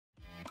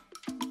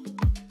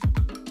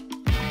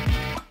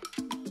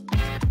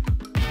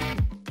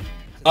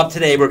Up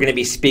today, we're going to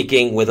be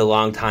speaking with a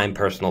longtime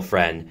personal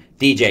friend,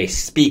 DJ,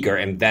 speaker,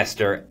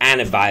 investor, and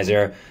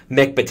advisor,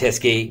 Mick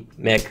Batyske.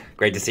 Mick,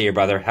 great to see you,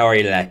 brother. How are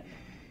you today?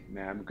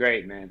 Man, I'm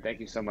great, man. Thank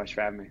you so much for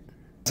having me.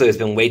 So it's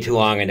been way too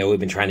long. I know we've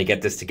been trying to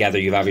get this together.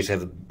 You've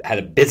obviously had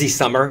a busy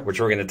summer,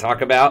 which we're going to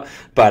talk about,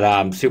 but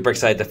I'm super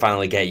excited to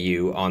finally get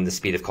you on the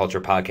Speed of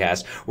Culture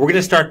podcast. We're going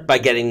to start by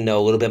getting to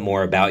know a little bit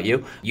more about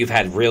you. You've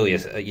had really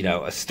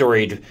a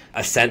storied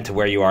ascent to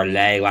where you are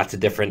today, lots of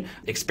different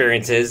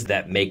experiences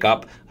that make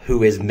up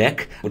who is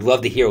Mick. Would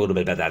love to hear a little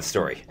bit about that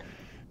story.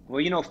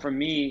 Well, for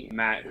me,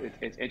 Matt,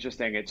 it's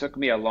interesting. It took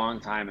me a long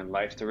time in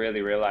life to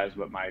really realize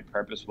what my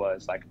purpose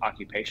was, like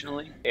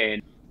occupationally.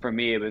 And for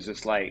me, it was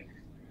just like,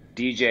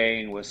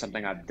 DJing was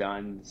something I've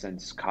done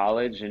since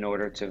college in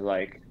order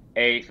to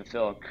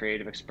fulfill a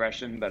creative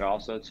expression, but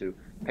also to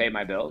pay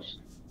my bills.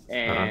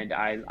 And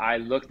I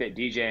looked at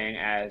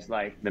DJing as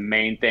like the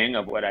main thing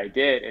of what I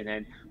did. And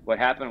then what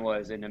happened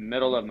was in the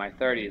middle of my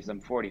 30s,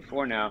 I'm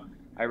 44 now,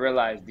 I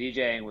realized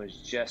DJing was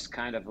just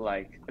kind of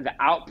like the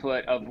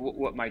output of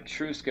what my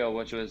true skill,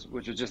 which was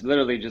just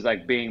literally just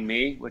like being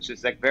me, which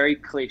is like very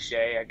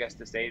cliche, I guess,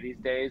 to say these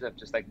days, of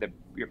just like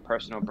your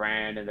personal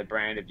brand and the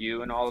brand of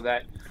you and all of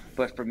that.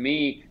 But for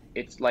me,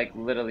 it's like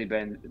literally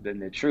been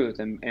the truth.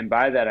 And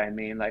by that, I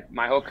mean, like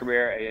my whole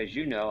career, as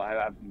you know,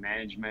 I've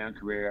managed my own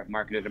career. I've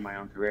marketed in my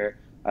own career.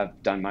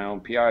 I've done my own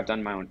PR. I've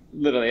done my own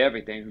literally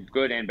everything,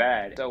 good and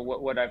bad. So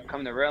what I've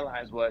come to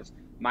realize was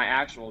my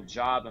actual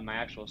job and my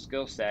actual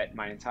skill set,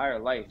 my entire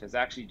life has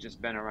actually just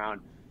been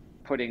around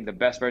putting the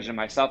best version of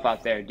myself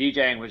out there.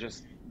 DJing was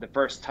just the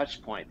first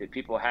touch point that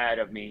people had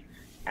of me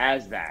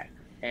as that.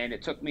 And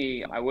it took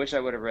me, I wish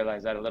I would have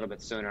realized that a little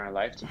bit sooner in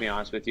life, to be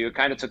honest with you. It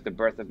kind of took the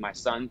birth of my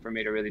son for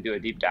me to really do a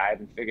deep dive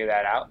and figure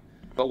that out.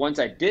 But once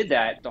I did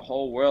that, the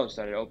whole world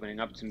started opening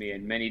up to me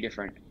in many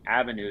different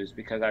avenues,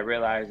 because I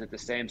realized that the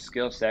same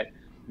skill set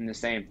and the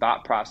same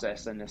thought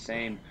process and the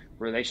same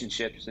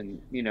relationships and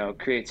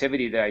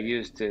creativity that I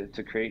used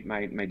to create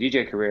my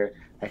DJ career,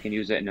 I can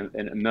use it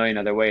in a million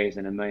other ways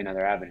and a million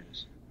other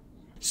avenues.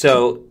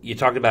 So you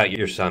talked about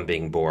your son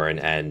being born,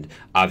 and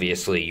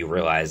obviously you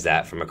realize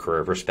that from a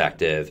career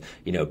perspective,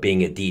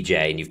 being a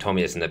DJ, and you've told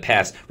me this in the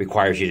past,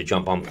 requires you to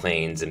jump on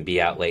planes and be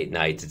out late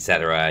nights,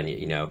 etc. And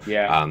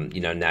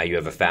now you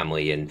have a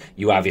family, and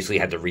you obviously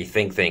had to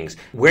rethink things.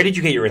 Where did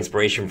you get your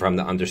inspiration from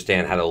to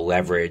understand how to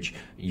leverage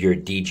your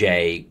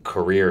DJ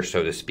career,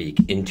 so to speak,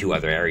 into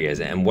other areas?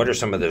 And what are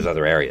some of those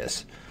other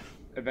areas?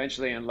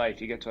 Eventually in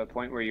life, you get to a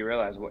point where you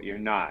realize what you're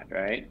not,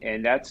 right?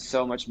 And that's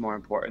so much more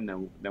important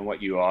than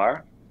what you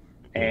are.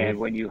 And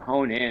when you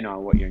hone in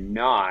on what you're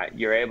not,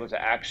 you're able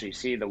to actually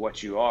see that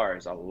what you are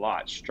is a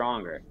lot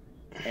stronger.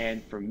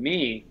 And for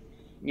me,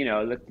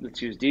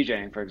 let's use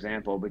DJing, for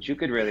example, but you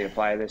could really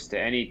apply this to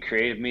any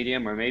creative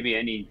medium, or maybe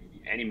any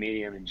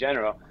medium in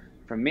general.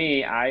 For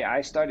me,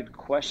 I started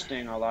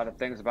questioning a lot of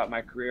things about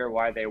my career,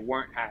 why they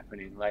weren't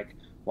happening. Like,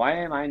 why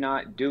am I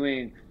not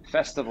doing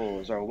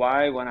festivals? Or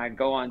why, when I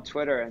go on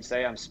Twitter and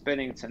say I'm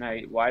spinning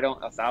tonight, why don't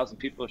 1,000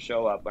 people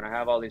show up when I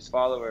have all these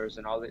followers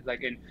and all the,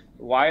 and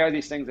why are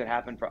these things that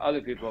happen for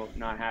other people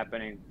not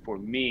happening for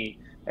me?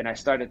 And I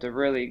started to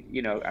really,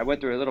 I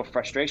went through a little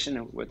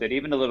frustration with it,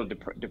 even a little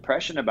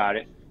depression about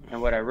it.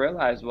 And what I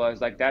realized was,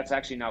 like, that's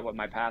actually not what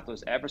my path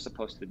was ever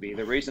supposed to be.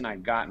 The reason I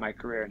got my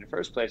career in the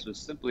first place was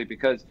simply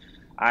because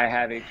I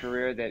have a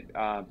career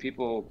that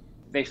people,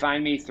 they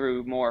find me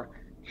through more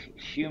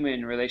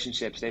human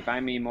relationships. They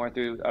find me more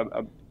through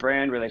a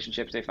brand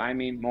relationships. They find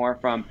me more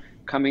from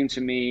coming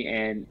to me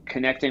and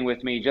connecting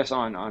with me just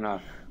on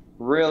a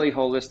really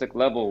holistic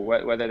level,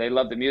 whether they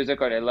love the music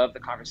or they love the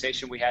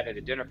conversation we had at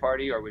a dinner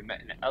party, or we met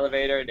in an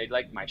elevator, they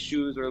liked my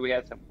shoes, or we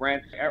had some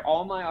brand.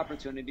 All my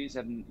opportunities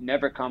have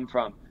never come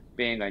from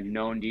being a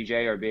known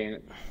DJ or being,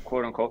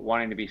 quote unquote,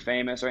 wanting to be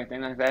famous or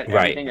anything like that.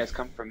 Right. Everything has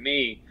come from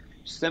me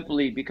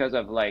simply because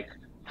of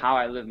how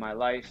I live my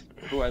life,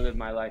 who I live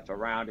my life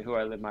around, and who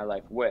I live my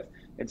life with.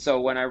 And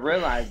so when I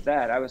realized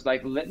that, I was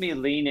like, let me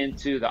lean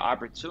into the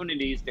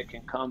opportunities that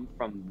can come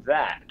from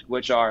that,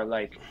 which are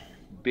like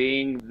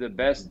being the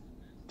best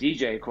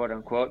DJ, quote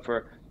unquote,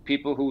 for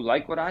people who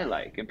like what I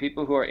like, and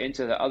people who are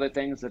into the other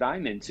things that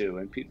I'm into,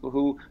 and people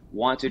who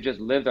want to just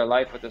live their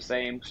life with the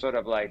same sort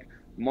of like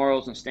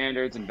morals and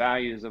standards and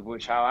values of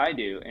which how I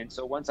do. And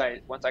so once I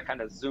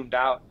kind of zoomed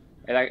out,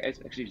 and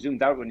actually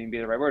zoomed out wouldn't even be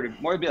the right word.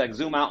 It'd more be like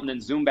zoom out and then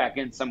zoom back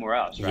in somewhere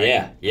else, right?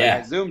 Yeah.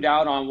 Like I zoomed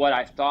out on what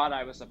I thought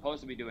I was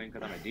supposed to be doing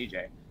because I'm a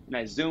DJ, and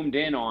I zoomed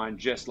in on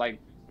just like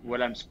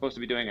what I'm supposed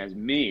to be doing as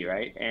me,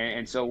 right?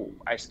 And so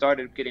I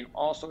started getting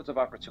all sorts of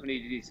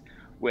opportunities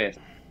with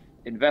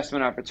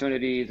investment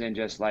opportunities and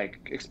just like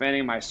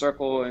expanding my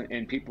circle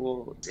and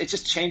people. It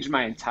just changed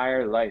my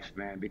entire life,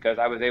 man, because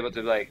I was able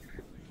to like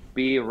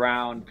be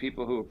around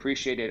people who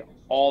appreciated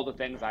all the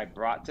things I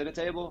brought to the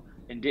table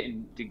and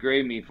didn't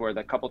degrade me for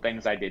the couple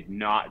things I did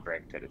not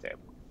bring to the table.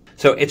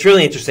 So it's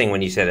really interesting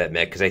when you say that,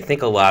 Mick, because I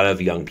think a lot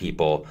of young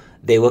people,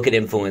 they look at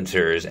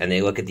influencers and they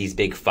look at these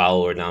big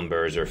follower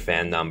numbers or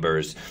fan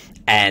numbers,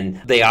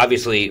 and they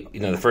obviously,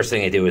 the first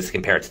thing they do is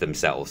compare it to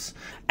themselves.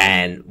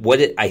 And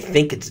I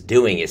think it's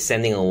doing is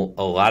sending a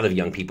lot of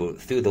young people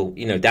through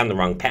down the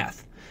wrong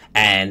path.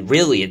 And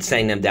really, it's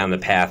sending them down the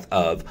path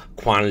of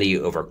quantity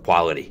over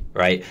quality,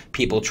 right?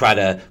 People try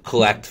to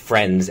collect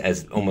friends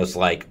as almost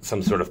like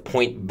some sort of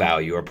point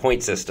value or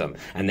point system.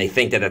 And they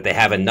think that if they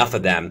have enough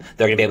of them,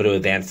 they're going to be able to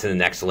advance to the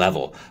next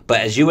level.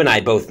 But as you and I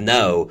both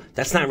know,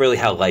 that's not really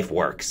how life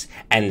works.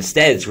 And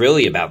instead, it's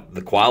really about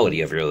the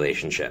quality of your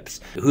relationships,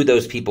 who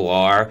those people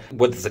are,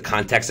 what's the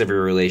context of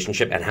your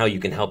relationship, and how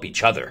you can help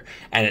each other.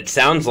 And it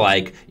sounds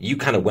like you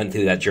kind of went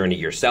through that journey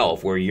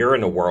yourself, where you're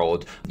in a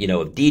world,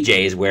 of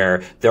DJs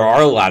where there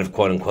are a lot of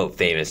quote unquote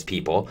famous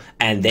people,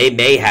 and they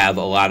may have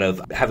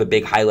a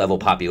big high level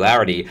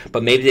popularity,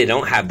 but maybe they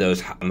don't have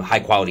those high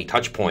quality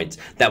touch points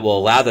that will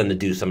allow them to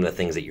do some of the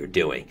things that you're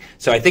doing.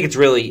 So I think it's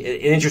really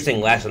an interesting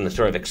lesson to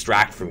sort of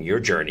extract from your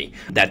journey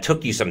that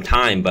took you some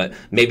time, but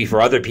maybe for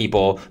other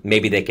people,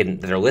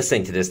 that are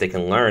listening to this, they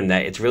can learn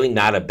that it's really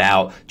not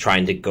about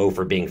trying to go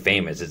for being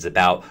famous. It's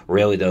about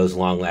really those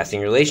long lasting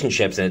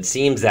relationships. And it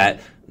seems that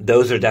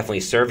those are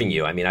definitely serving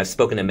you. I mean, I've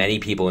spoken to many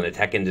people in the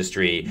tech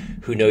industry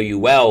who know you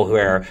well,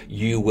 where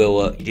you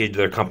will do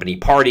their company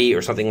party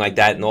or something like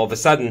that, and all of a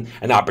sudden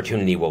an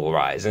opportunity will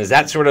arise. And is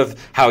that sort of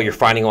how you're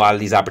finding a lot of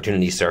these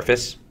opportunities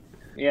surface?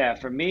 Yeah,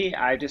 for me,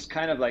 I just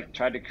kind of like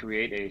tried to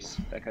create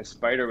a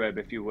spider web,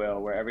 if you will,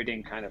 where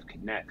everything kind of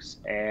connects.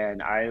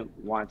 And I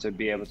want to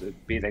be able to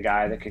be the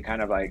guy that can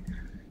kind of like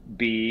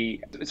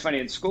it's funny,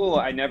 in school,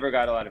 I never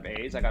got a lot of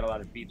A's. I got a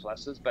lot of B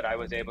pluses, but I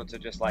was able to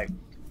just like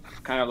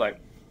kind of like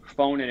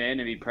phone it in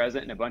and be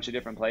present in a bunch of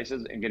different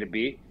places and get a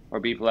B or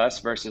B plus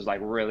versus like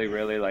really,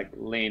 really like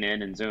lean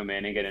in and zoom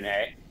in and get an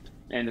A.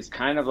 And it's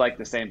kind of like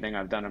the same thing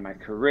I've done in my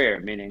career,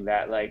 meaning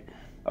that like,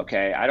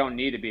 okay, I don't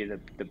need to be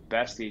the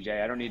best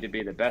DJ. I don't need to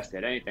be the best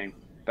at anything,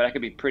 but I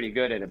could be pretty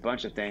good at a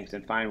bunch of things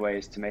and find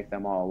ways to make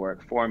them all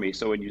work for me.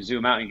 So when you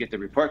zoom out and get the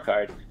report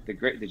card, the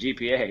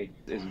GPA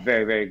is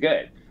very, very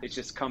good. It's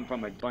just come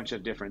from a bunch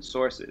of different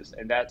sources.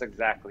 And that's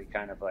exactly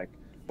kind of like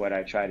what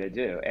I try to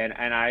do. And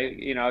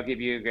I'll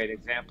give you a great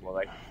example.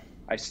 Like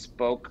I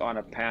spoke on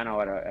a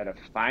panel at a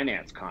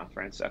finance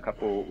conference a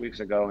couple weeks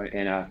ago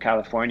in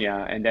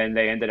California, and then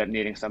they ended up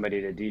needing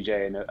somebody to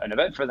DJ an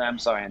event for them.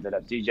 So I ended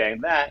up DJing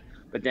that.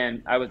 But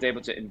then I was able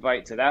to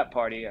invite to that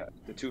party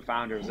the two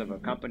founders of a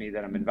company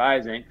that I'm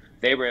advising.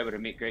 They were able to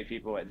meet great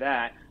people at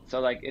that. So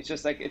like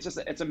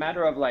it's a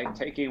matter of like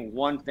taking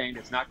one thing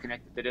that's not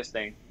connected to this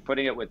thing,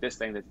 putting it with this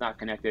thing that's not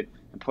connected,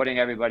 and putting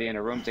everybody in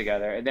a room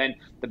together. And then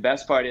the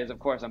best part is, of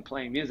course, I'm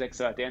playing music.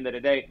 So at the end of the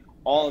day,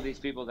 all of these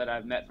people that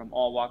I've met from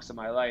all walks of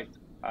my life,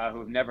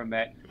 who've never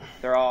met,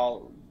 they're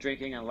all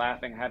drinking and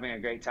laughing, having a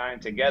great time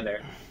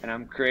together. And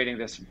I'm creating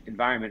this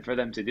environment for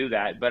them to do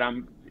that. But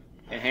I'm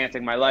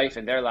enhancing my life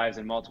and their lives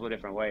in multiple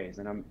different ways.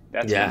 And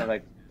that's kind of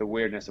like the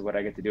weirdness of what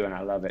I get to do, and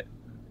I love it.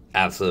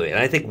 Absolutely. And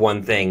I think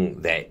one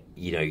thing that,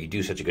 you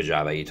do such a good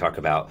job at, you talk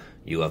about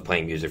you love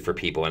playing music for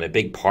people, and a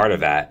big part of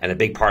that, and a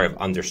big part of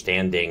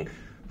understanding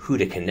who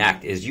to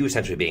connect, is you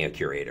essentially being a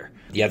curator.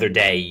 The other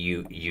day,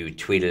 you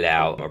tweeted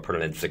out or put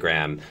on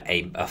Instagram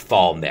a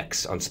fall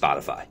mix on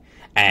Spotify.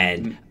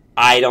 And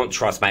I don't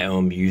trust my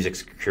own music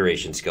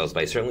curation skills,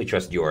 but I certainly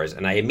trust yours.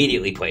 And I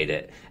immediately played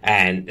it.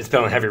 And it's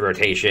been on heavy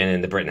rotation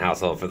in the Britton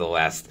household for the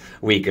last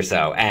week or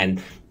so.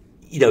 And,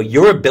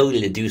 your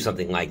ability to do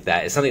something like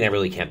that is something that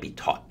really can't be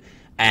taught.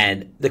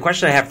 And the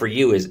question I have for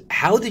you is,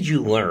 how did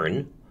you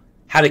learn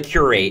how to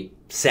curate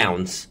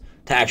sounds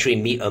to actually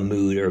meet a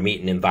mood or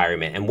meet an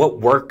environment? And what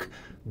work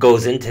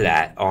goes into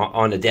that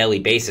on a daily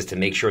basis to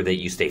make sure that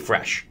you stay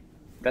fresh?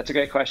 That's a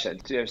great question.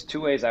 There's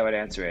two ways I would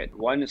answer it.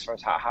 One is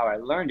first how I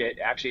learned it.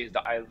 Actually, is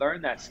I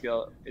learned that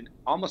skill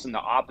almost in the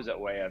opposite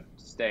way of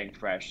staying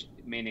fresh,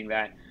 meaning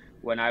that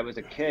when I was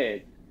a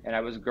kid and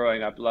I was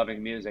growing up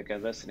loving music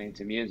and listening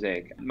to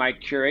music, my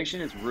curation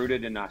is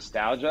rooted in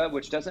nostalgia,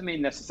 which doesn't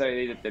mean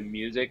necessarily that the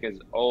music is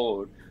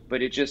old,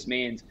 but it just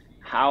means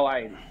how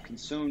I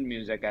consumed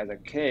music as a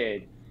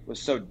kid was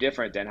so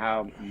different than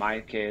how my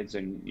kids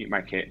and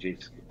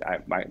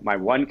my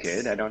one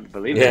kid, I don't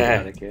believe there's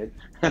another kid,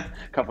 a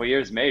couple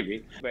years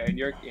maybe, but and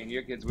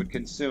your kids would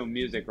consume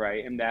music,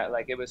 right? And that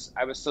like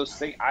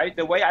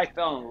the way I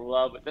fell in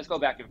love with, let's go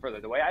back even further,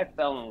 the way I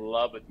fell in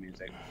love with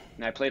music,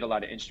 and I played a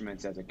lot of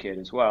instruments as a kid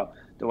as well,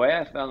 the way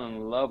I fell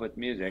in love with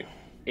music,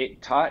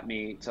 it taught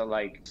me to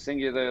like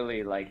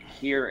singularly like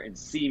hear and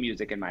see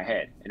music in my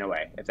head in a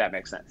way, if that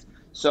makes sense.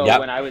 So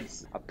when I would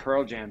a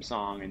Pearl Jam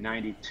song in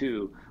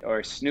 92,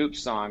 or a Snoop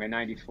song in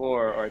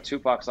 94, or a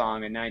Tupac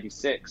song in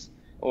 96,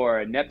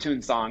 or a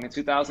Neptune song in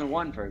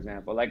 2001, for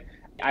example, like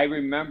I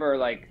remember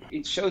like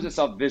it shows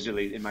itself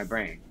visually in my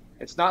brain.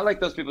 It's not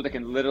like those people that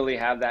can literally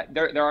have that.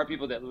 There are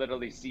people that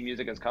literally see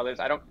music as colors.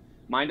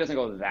 Mine doesn't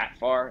go that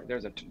far.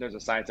 There's a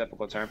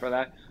scientific term for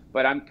that,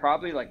 but I'm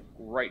probably like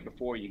right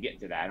before you get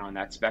to that on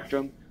that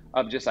spectrum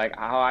of just like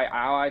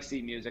how I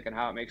see music and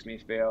how it makes me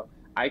feel.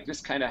 I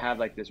just kind of have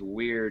like this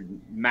weird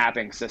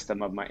mapping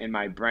system of in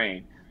my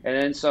brain. And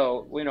then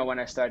so, when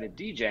I started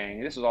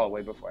DJing, this was all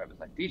way before I was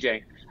like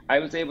DJing, I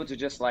was able to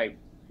just like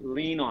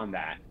lean on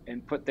that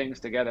and put things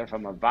together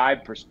from a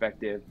vibe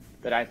perspective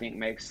that I think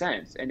makes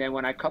sense. And then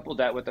when I coupled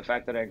that with the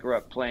fact that I grew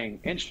up playing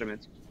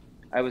instruments,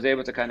 I was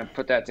able to kind of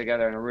put that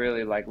together in a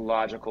really like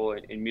logical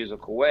and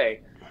musical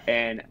way.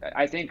 And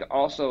I think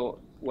also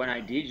when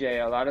I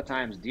DJ, a lot of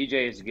times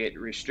DJs get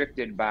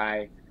restricted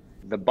by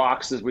the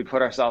boxes we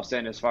put ourselves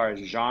in as far as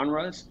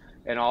genres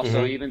and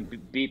also even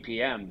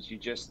BPMs. You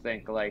just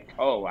think like,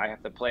 oh, I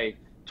have to play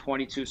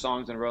 22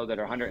 songs in a row that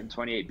are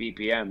 128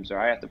 BPMs, or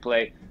I have to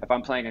play, if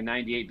I'm playing a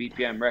 98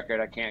 BPM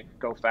record, I can't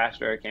go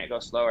faster, I can't go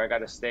slower, I got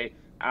to stay.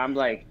 I'm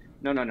like,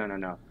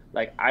 no.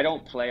 Like, I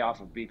don't play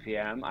off of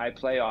BPM, I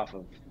play off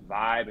of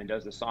vibe, and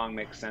does the song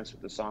make sense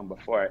with the song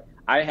before it?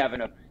 I have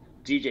enough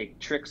DJ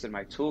tricks in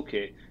my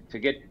toolkit to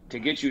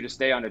get you to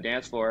stay on the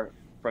dance floor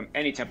from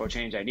any tempo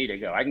change I need to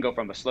go. I can go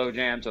from a slow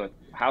jam to a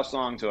house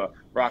song to a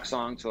rock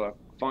song to a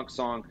funk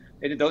song.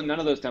 None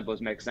of those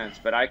tempos make sense,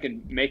 but I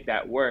can make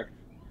that work.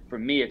 For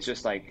me, it's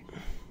just like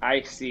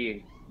I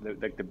see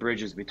the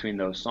bridges between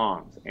those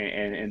songs,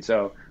 and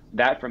so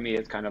that for me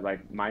is kind of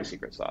like my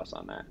secret sauce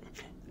on that.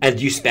 And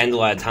do you spend a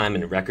lot of time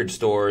in record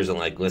stores and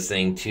like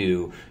listening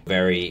to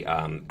very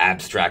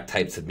abstract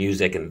types of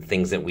music and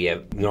things that we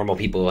have normal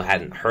people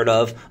hadn't heard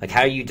of? Like,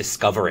 how are you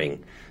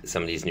discovering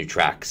some of these new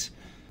tracks?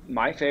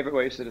 My favorite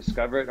ways to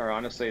discover it are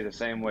honestly the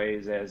same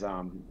ways as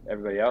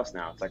everybody else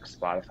now. It's like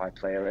Spotify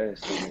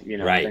playlists,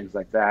 and, right. Things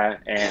like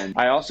that. And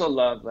I also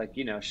love like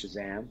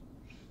Shazam.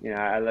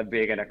 I love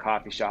being in a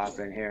coffee shop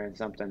and hearing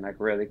something like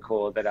really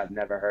cool that I've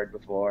never heard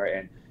before.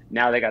 And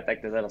now they got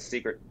like the little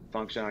secret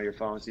function on your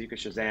phone, so you can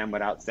Shazam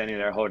without standing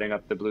there holding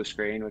up the blue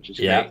screen, which is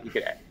great.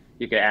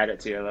 You could add it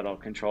to your little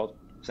control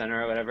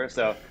center or whatever.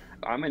 So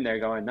I'm in there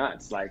going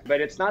nuts. Like, but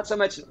it's not so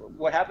much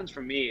what happens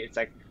for me. It's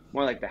like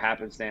more like the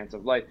happenstance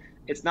of like,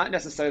 it's not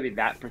necessarily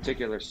that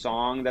particular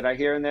song that I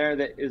hear in there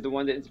that is the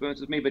one that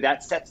influences me, but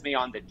that sets me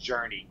on the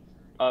journey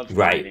of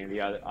finding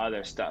the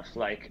other stuff.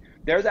 Like,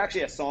 there's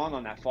actually a song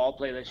on that fall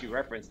playlist you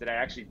referenced that I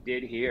actually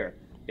did hear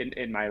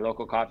in my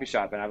local coffee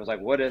shop, and I was like,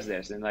 what is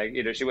this? And like,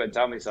 she wouldn't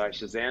tell me, so I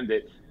Shazammed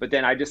it. But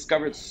then I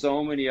discovered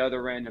so many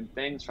other random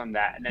things from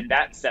that, and then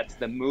that sets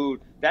the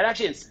mood. That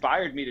actually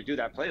inspired me to do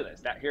that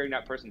playlist, hearing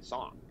that person's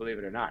song, believe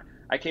it or not.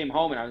 I came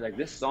home and I was like,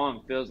 this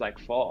song feels like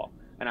fall.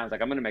 And I was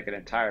like, I'm going to make an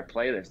entire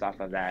playlist off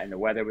of that. And the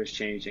weather was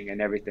changing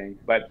and everything.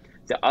 But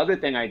the other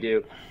thing I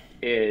do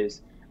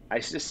is I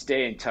just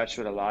stay in touch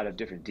with a lot of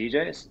different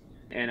DJs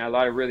and a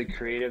lot of really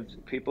creative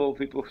people,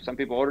 some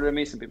people older than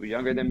me, some people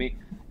younger than me.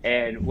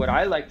 And what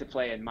I like to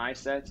play in my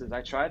sets is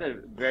I try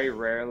to very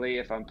rarely,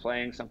 if I'm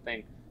playing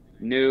something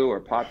new or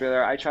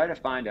popular, I try to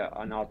find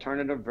an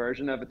alternative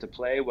version of it to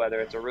play, whether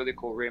it's a really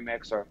cool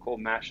remix or a cool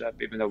mashup,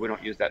 even though we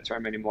don't use that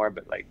term anymore,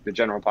 but like the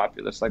general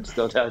populace like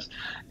still does.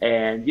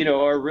 And,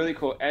 or a really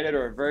cool edit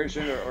or a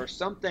version or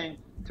something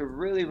to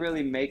really,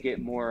 really make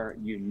it more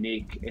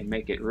unique and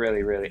make it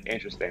really, really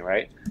interesting,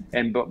 right?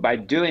 And by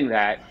doing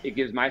that, it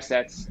gives my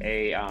sets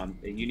a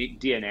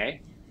unique DNA.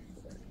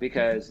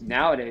 Because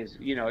nowadays,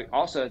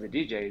 also as a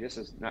DJ, this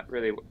is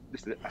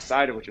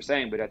aside of what you're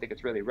saying, but I think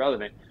it's really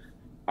relevant.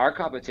 Our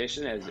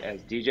competition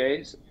as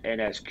DJs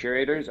and as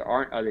curators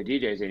aren't other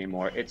DJs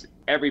anymore. It's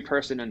every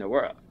person in the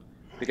world.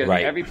 Because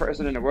every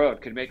person in the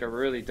world could make a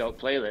really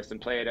dope playlist and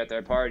play it at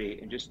their party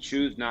and just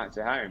choose not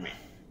to hire me.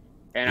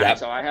 And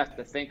so I have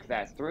to think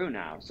that through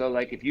now. So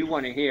like, if you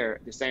want to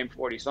hear the same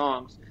 40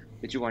 songs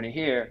that you want to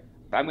hear,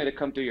 if I'm going to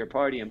come to your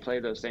party and play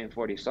those same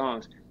 40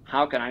 songs,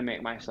 how can I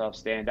make myself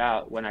stand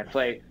out when I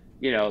play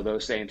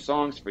those same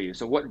songs for you?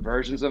 So what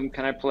versions of them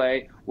can I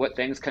play? What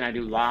things can I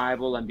do live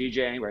while I'm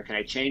DJing? Or can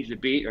I change the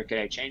beat? Or can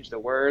I change the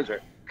words? Or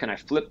can I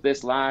flip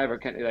this live? Or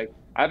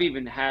I've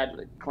even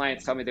had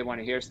clients tell me they want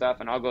to hear stuff,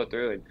 and I'll go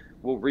through and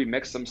we'll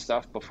remix some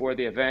stuff before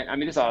the event. I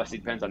mean, this obviously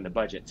depends on the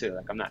budget too.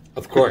 Like, I'm not,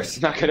 of course,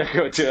 not going to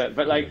go to it.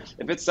 But like,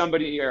 if it's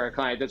somebody or a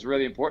client that's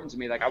really important to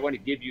me, like I want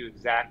to give you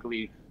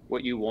exactly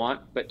what you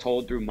want, but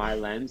told through my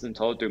lens and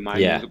told through my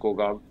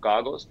musical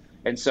goggles.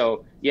 And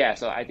so,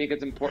 so I think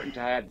it's important to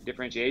have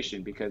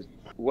differentiation, because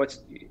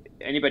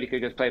anybody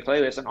could just play a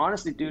playlist. And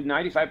honestly, dude,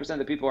 95% of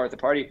the people who are at the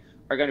party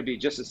are going to be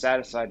just as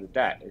satisfied with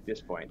that at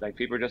this point. Like,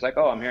 people are just like,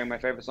 oh, I'm hearing my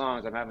favorite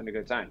songs, I'm having a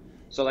good time.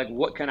 So like,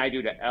 what can I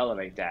do to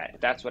elevate that?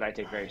 That's what I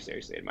take very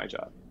seriously in my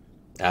job.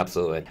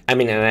 Absolutely. I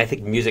mean, and I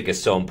think music is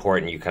so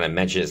important. You kind of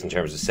mentioned this in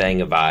terms of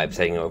setting a vibe,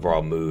 setting an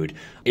overall mood.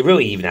 It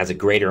really even has a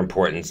greater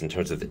importance in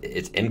terms of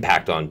its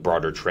impact on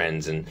broader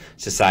trends in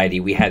society.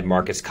 We had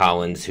Marcus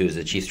Collins, who's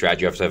the chief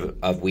strategy officer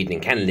of Wheaton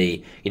and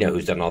Kennedy,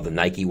 who's done all the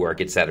Nike work,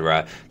 et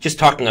cetera, just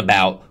talking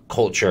about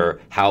culture,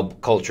 how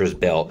culture is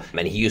built.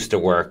 And he used to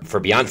work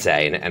for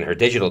Beyonce and her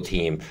digital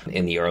team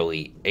in the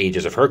early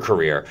ages of her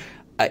career.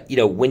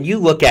 when you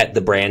look at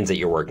the brands that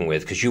you're working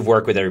with, because you've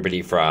worked with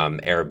everybody from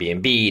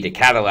Airbnb to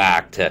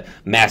Cadillac to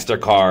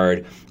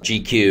MasterCard,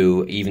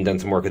 GQ, even done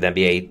some work with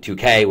NBA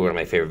 2K, one of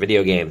my favorite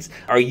video games.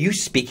 Are you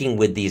speaking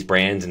with these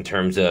brands in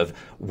terms of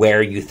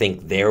where you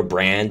think their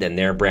brand and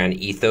their brand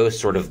ethos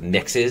sort of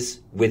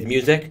mixes with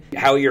music?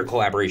 How are your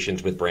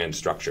collaborations with brands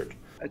structured?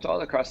 It's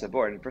all across the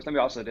board. And first, let me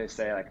also just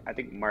say, I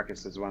think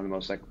Marcus is one of the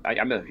most,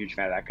 I'm a huge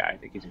fan of that guy. I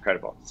think he's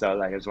incredible. So,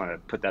 I just want to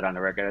put that on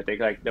the record. I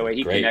think, the way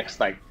he connects,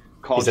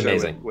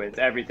 culture with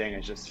everything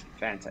is just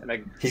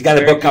fantastic. He's got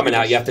a book coming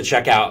out. You have to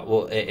check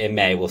out. In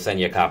May. We'll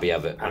send you a copy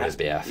of it on his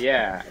behalf.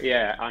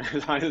 Yeah, on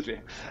his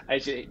behalf.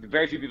 Actually,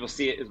 very few people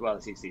see it as well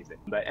as he sees it.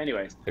 But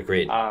anyways,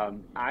 agreed.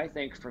 I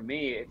think for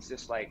me, it's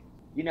just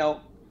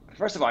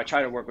first of all, I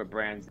try to work with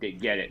brands that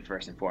get it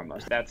first and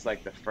foremost. That's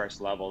the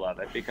first level of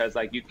it, because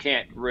you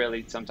can't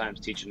really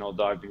sometimes teach an old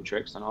dog new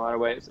tricks in a lot of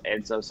ways.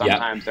 And so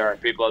sometimes there are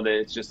people that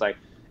it's just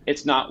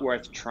it's not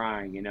worth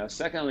trying,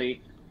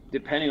 Secondly,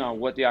 depending on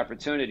what the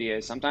opportunity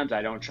is, sometimes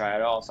I don't try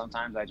at all.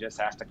 Sometimes I just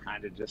have to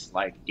kind of just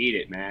eat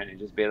it, man, and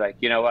just be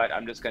you know what,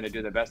 I'm just going to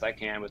do the best I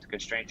can with the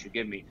constraints you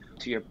give me.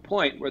 To your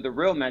point, where the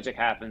real magic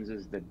happens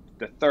is the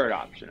third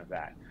option of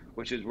that,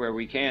 which is where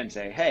we can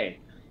say, hey,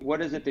 what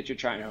is it that you're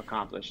trying to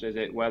accomplish? Is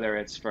it whether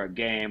it's for a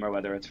game or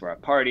whether it's for a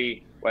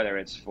party, whether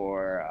it's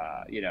for,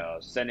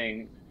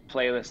 sending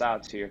playlists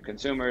out to your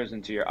consumers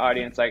and to your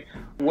audience?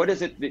 What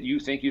is it that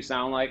you think you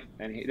sound like?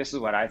 And this is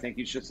what I think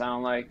you should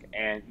sound like.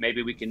 And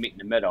maybe we can meet in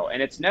the middle.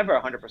 And it's never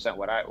 100%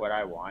 what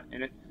I want.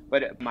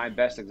 But my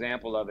best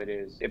example of it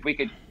is if we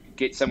could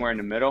get somewhere in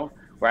the middle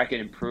where I can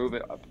improve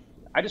it.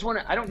 I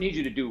don't need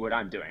you to do what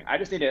I'm doing. I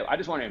just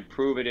want to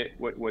improve it at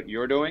what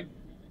you're doing.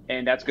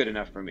 And that's good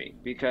enough for me,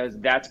 because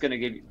that's going to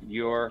give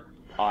your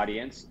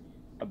audience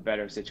a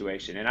better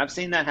situation. And I've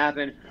seen that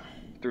happen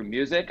through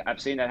music.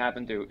 I've seen that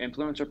happen through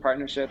influencer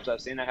partnerships.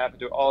 I've seen that happen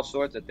through all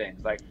sorts of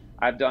things.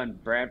 I've done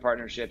brand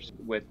partnerships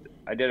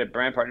I did a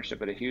brand partnership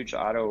with a huge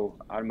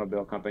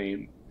automobile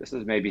company. This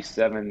is maybe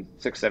 7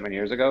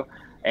 years ago.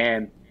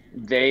 And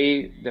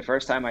the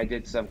first time I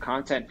did some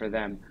content for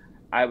them,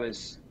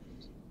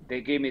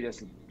 they gave me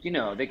this,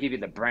 they give you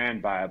the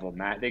brand Bible,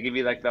 Matt. They give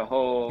you the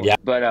whole,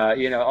 but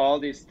all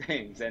these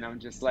things. And I'm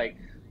just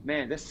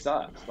man, this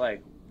sucks.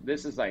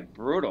 This is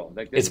brutal.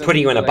 It's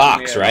putting you in a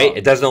box, right?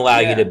 It doesn't allow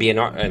you to be an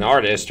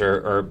artist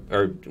or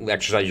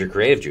exercise your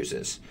creative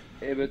juices.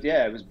 It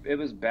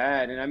was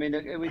bad. And I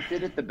mean, we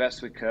did it the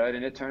best we could,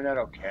 and it turned out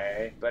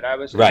okay. But I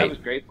was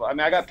grateful. I mean,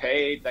 I got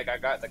paid, I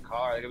got the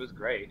car, it was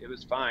great. It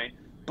was fine.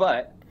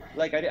 But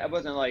I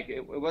wasn't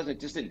it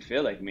wasn't, just didn't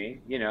feel like me,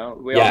 we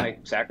all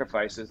make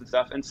sacrifices and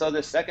stuff. And so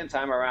the second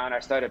time around, I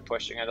started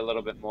pushing it a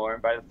little bit more.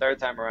 And by the third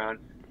time around,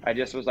 I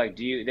just was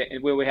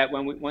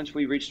once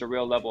we reached a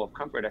real level of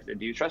comfort, I said,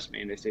 do you trust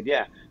me? And they said,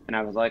 yeah. And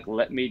I was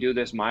let me do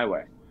this my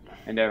way.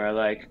 And they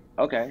were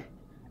okay.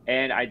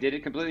 And I did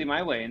it completely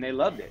my way, and they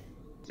loved it.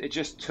 It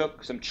just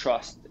took some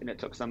trust, and it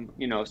took some,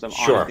 some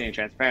honesty and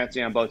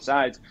transparency on both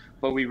sides.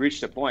 But we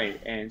reached a point.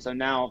 And so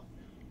now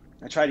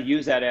I try to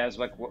use that as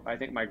what I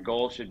think my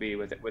goal should be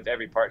with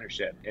every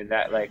partnership, in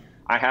that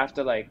I have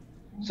to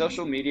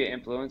social media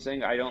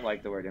influencing. I don't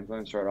like the word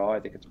influencer at all. I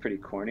think it's pretty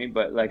corny,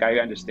 but I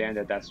understand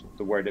that that's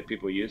the word that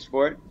people use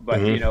for it. But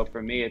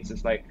for me, it's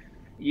just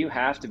you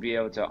have to be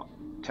able to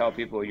tell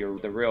people you're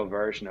the real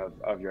version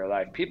of your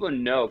life. People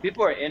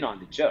are in on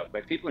the joke.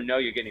 People know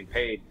you're getting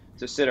paid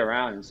to sit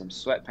around in some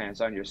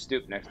sweatpants on your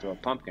stoop next to a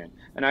pumpkin.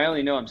 And I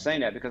only know I'm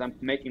saying that because I'm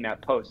making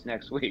that post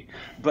next week.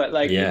 But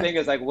the thing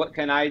is what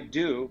can I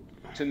do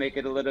to make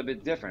it a little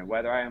bit different,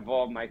 whether I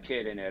involve my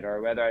kid in it,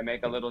 or whether I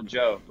make a little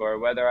joke, or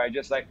whether I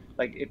just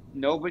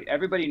if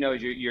everybody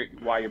knows you're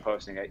why you're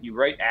posting it. You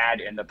write ad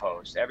in the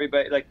post.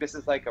 Everybody this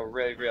is a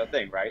really real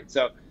thing, right?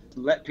 So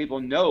let people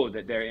know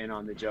that they're in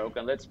on the joke,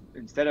 and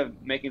instead of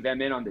making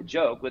them in on the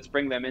joke, let's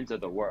bring them into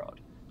the world.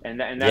 And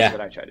that's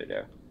what I try to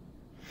do.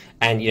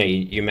 And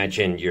you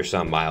mentioned your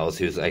son Miles,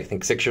 who's I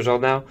think 6 years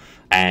old now,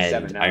 and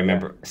 7 now, I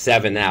remember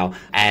 7 now,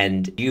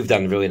 and you've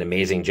done really an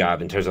amazing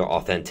job in terms of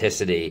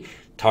authenticity,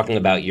 talking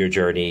about your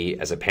journey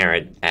as a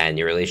parent and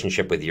your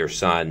relationship with your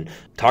son.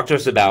 Talk to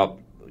us about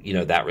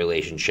that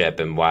relationship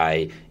and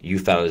why you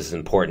felt it was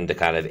important to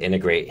kind of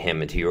integrate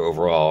him into your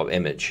overall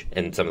image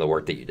and some of the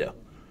work that you do.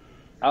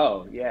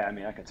 Oh, yeah. I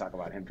mean, I could talk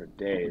about him for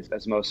days,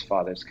 as most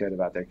fathers could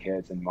about their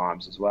kids, and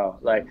moms as well.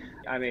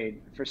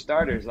 For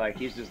starters,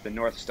 he's just the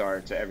North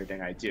Star to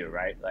everything I do,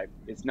 right?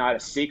 It's not a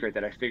secret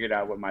that I figured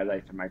out what my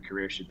life and my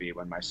career should be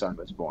when my son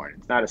was born.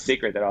 It's not a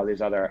secret that all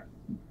these other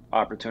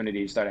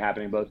opportunities started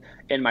happening both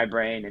in my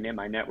brain and in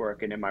my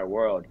network and in my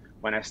world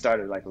when I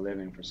started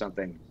living for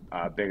something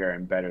bigger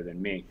and better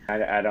than me.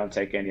 I don't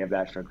take any of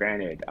that for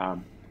granted.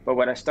 But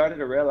what I started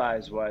to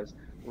realize was,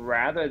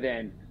 rather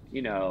than,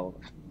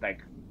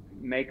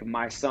 make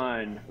my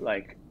son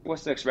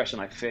what's the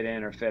expression, fit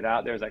in or fit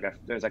out? There's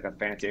a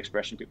fancy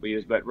expression people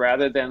use, but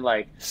rather than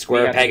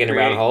square peg in a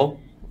round hole.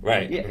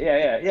 Right.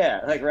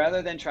 Yeah. Like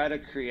rather than try to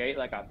create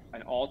like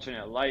an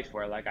alternate life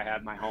where like I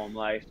have my home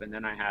life and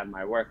then I have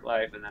my work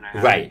life and then I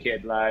have my Right.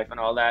 kid life and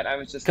all that. I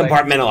was just like,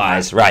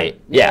 Compartmentalize. Right.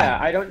 yeah, Yeah.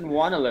 I don't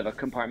want to live a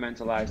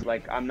compartmentalized.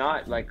 Like I'm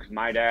not like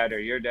my dad or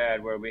your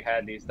dad where we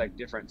had these like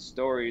different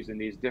stories and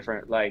these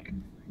different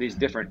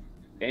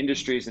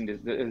industries and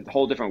this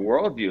whole different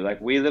worldview.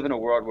 Like we live in a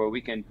world where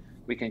we can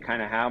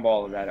kind of have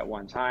all of that at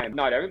one time.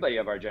 Not everybody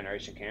of our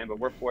generation can, but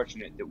we're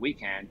fortunate that we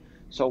can.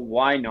 So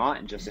why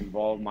not just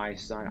involve my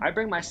son? I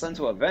bring my son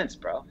to events,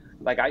 bro.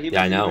 Like Yeah, I he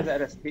was know. at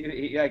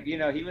like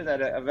he was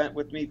at an event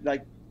with me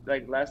like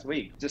last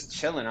week, just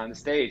chilling on the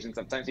stage. And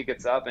sometimes he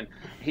gets up and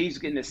he's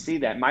getting to see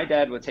that. My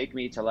dad would take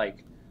me to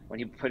like when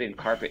he put in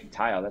carpet and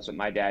tile. That's what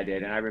my dad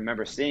did, and I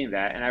remember seeing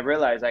that, and I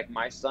realized like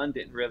my son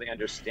didn't really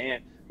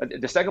understand.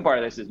 But the second part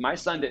of this is my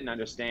son didn't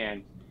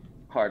understand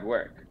hard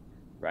work,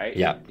 right?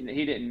 Yeah.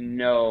 He didn't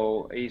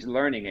know. He's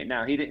learning it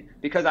now. He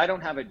didn't, because I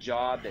don't have a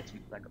job that's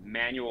like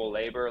manual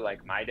labor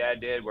like my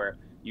dad did, where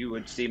you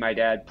would see my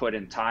dad put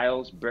in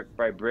tiles brick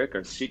by brick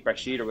or sheet by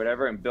sheet or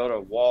whatever and build a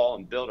wall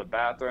and build a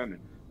bathroom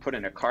and put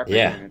in a carpet in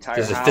Yeah. an entire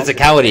There's a house.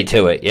 physicality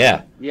to it.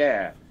 Yeah.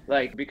 Yeah,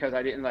 like because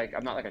I didn't like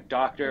I'm not like a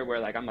doctor where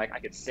like I'm like I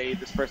could save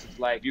this person's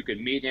life. You could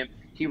meet him.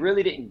 He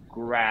really didn't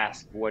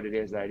grasp what it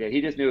is that I did.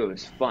 He just knew it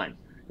was fun.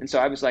 And so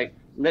I was like,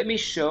 let me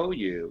show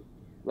you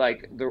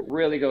like that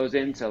really goes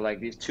into like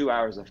these 2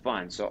 hours of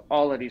fun. So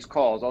all of these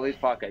calls, all these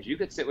podcasts, you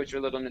could sit with your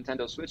little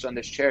Nintendo Switch on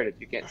this chair that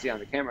you can't see on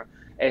the camera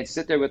and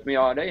sit there with me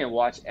all day and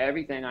watch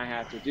everything I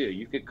have to do.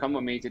 You could come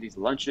with me to these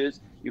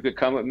lunches. You could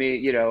come with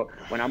me,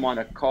 when I'm on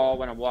a call,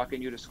 when I'm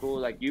walking you to school,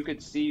 like you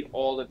could see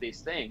all of these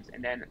things.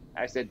 And then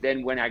I said,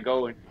 then when I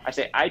go and I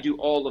say, I do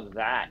all of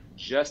that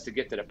just to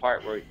get to the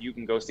part where you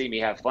can go see me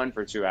have fun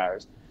for 2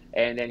 hours.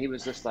 And then he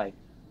was just like,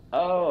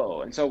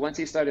 oh, and so once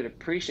he started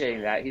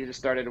appreciating that, he just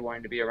started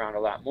wanting to be around a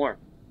lot more.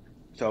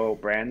 So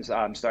brands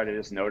started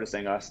just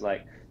noticing us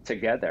like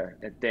together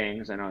at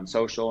things and on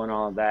social and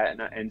all of that,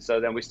 and so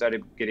then we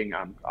started getting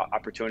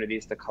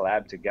opportunities to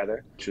collab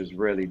together, which was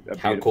really a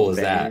How beautiful cool is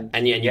that? thing.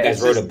 And you Yeah,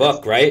 guys wrote a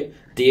book, right?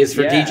 D is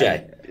for yeah,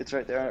 DJ. it's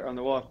right there on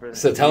the wall for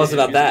So tell us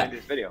about that.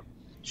 this video.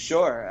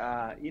 Sure,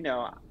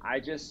 I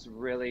just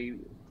really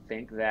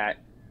think that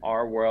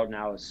our world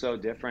now is so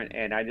different,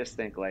 and I just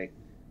think like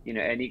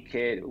any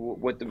kid,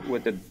 what the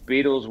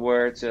Beatles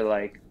were to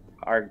like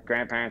our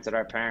grandparents and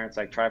our parents,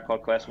 like Tribe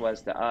Called Quest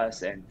was to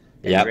us, and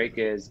Yep. Drake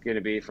is going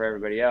to be for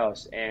everybody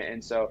else.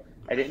 And so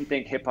I didn't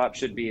think hip hop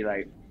should be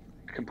like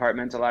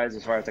compartmentalized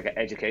as far as like an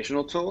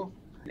educational tool.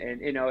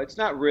 And it's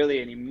not really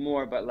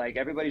anymore, but like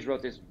everybody's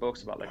wrote these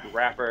books about like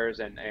rappers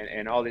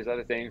and all these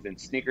other things and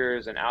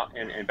sneakers and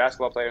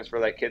basketball players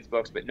for like kids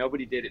books, but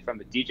nobody did it from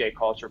a DJ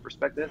culture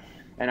perspective.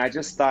 And I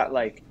just thought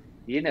like,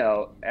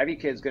 every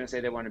kid's going to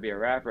say they want to be a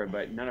rapper,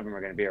 but none of them are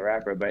going to be a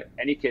rapper. But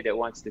any kid that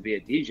wants to be a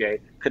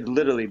DJ could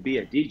literally be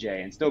a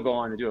DJ and still go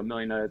on to do a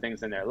million other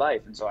things in their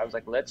life. And so I was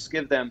like, let's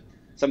give them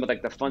some of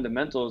like the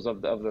fundamentals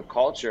of the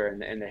culture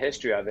and the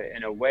history of it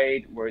in a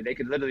way where they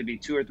could literally be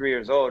 2 or 3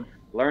 years old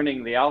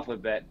learning the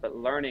alphabet, but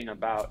learning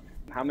about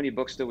how many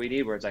books do we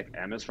need where it's like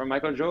M is for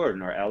Michael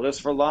Jordan or L is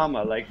for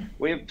llama. Like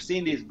we've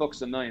seen these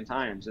books a million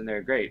times and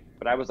they're great.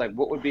 But I was like,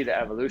 what would be the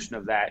evolution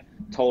of that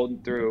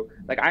told through,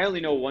 like I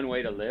only know one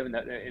way to live,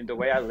 and the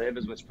way I live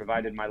is what's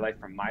provided my life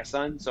from my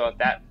son. So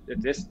if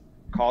this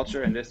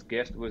culture and this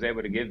gift was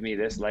able to give me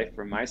this life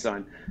from my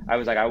son, I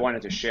was like, I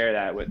wanted to share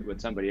that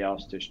with somebody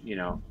else to,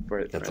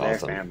 for That's their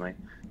awesome. family.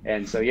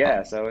 And so,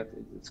 yeah, so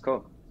it's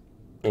cool.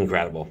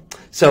 Incredible.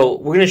 So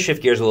we're going to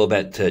shift gears a little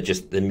bit to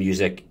just the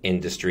music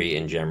industry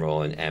in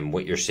general and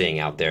what you're seeing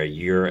out there.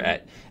 You're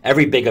at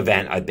every big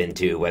event I've been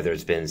to, whether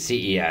it's been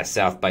CES,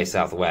 South by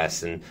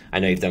Southwest, and I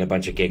know you've done a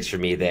bunch of gigs for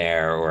me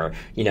there, or,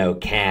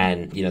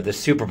 Cannes, the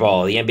Super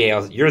Bowl, the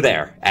NBA, you're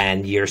there,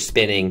 and you're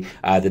spinning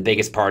the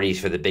biggest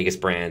parties for the biggest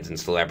brands and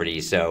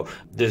celebrities. So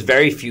there's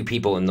very few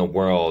people in the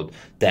world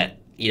that,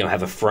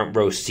 have a front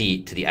row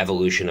seat to the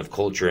evolution of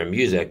culture and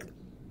music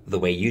the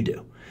way you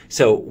do.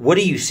 So what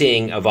are you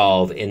seeing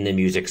evolve in the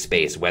music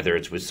space, whether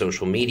it's with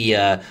social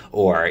media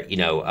or,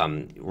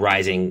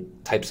 rising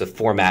types of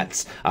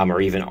formats or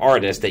even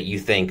artists that you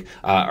think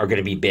are going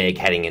to be big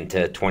heading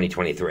into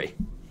 2023?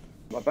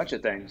 A bunch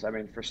of things. I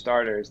mean, for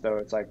starters, though,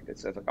 it's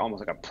almost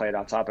like a played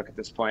out topic at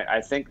this point.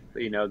 I think,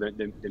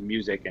 the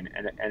music and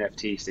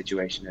NFT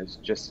situation is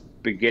just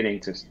beginning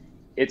to,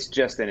 it's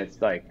just in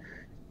its like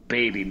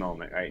baby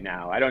moment right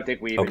now. I don't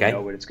think we even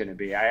know what it's going to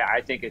be.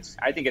 I think it's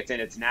in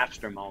its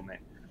Napster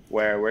moment,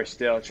 where we're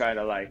still trying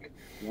to like,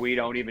 we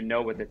don't even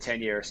know what the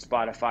 10-year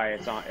Spotify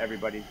it's on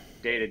everybody's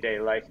day-to-day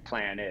life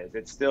plan is.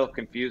 It's still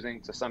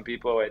confusing to some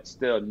people. It's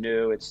still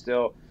new. It's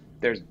still,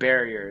 there's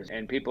barriers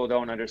and people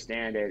don't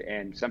understand it.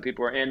 And some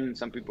people are in,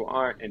 some people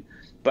aren't.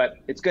 But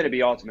it's going to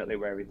be ultimately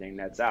where everything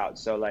nets out.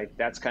 So like,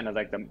 that's kind of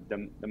like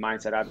the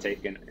mindset I've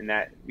taken, in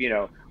that,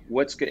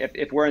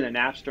 if we're in the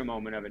Napster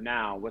moment of it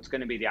now, what's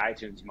going to be the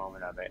iTunes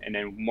moment of it? And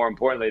then more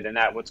importantly than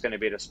that, what's going to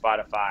be the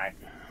Spotify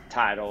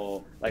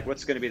title, like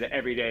what's going to be the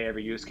every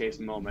use case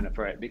moment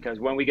for it? Because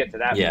when we get to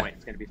that point,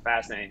 it's going to be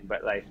fascinating.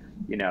 But like,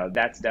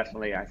 That's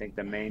definitely, I think,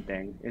 the main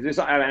thing. Is this,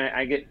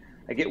 I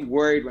get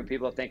worried when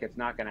people think it's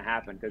not going to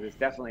happen, because it's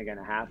definitely going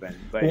to happen.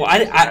 But Well, it's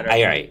just a matter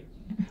of, right.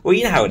 Well,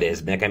 you know how it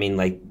is, Mick. I mean,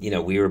 like,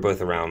 we were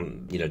both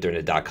around, during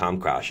the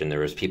dot-com crash, and there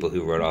was people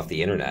who wrote off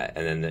the internet,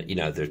 and then,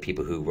 there's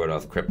people who wrote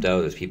off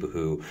crypto, there's people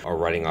who are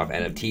writing off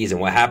NFTs,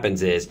 and what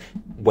happens is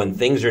when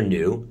things are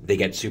new, they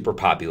get super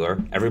popular,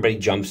 everybody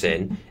jumps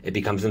in, it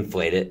becomes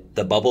inflated,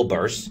 the bubble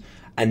bursts,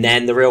 and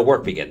then the real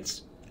work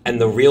begins. And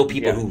the real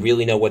people who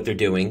really know what they're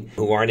doing,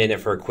 who aren't in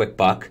it for a quick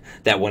buck,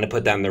 that want to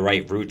put down the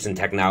right roots and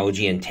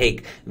technology and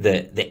take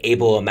the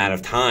able amount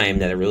of time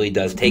that it really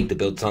does take to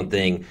build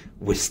something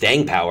with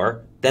staying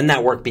power, then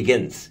that work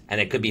begins. And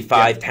it could be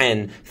 5,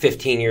 10,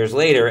 15 years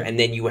later, and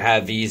then you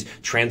have these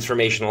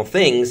transformational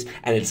things,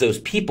 and it's those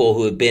people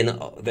who have been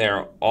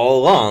there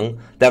all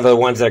along that are the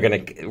ones that are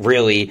going to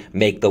really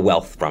make the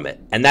wealth from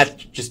it. And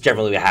that's just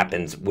generally what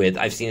happens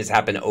I've seen this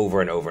happen over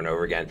and over and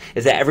over again,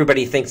 is that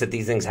everybody thinks that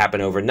these things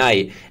happen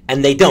overnight,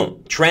 and they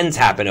don't. Trends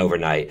happen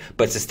overnight,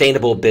 but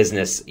sustainable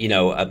business,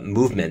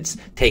 movements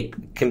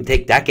can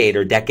take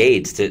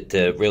decades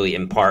to really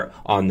impart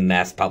on the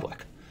mass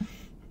public.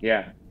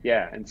 Yeah.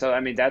 Yeah. And so,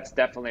 I mean, that's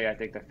definitely, I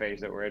think, the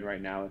phase that we're in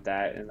right now with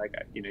that. And like,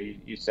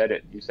 you said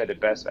it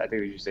best. I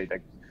think you say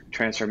like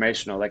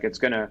transformational, like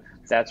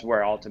that's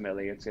where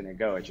ultimately it's going to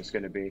go. It's just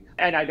going to be,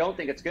 and I don't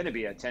think it's going to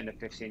be a 10 to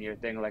 15 year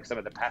thing like some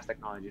of the past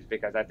technologies,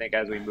 because I think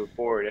as we move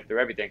forward, if they're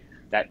everything,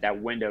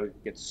 that window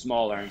gets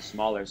smaller and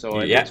smaller.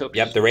 So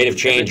the rate of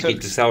change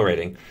keeps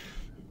accelerating.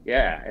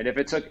 Yeah, and if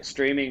it took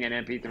streaming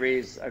and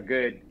MP3s a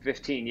good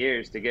 15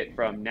 years to get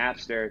from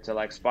Napster to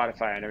like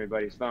Spotify on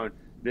everybody's phone,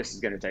 this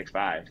is going to take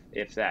 5,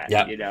 if that.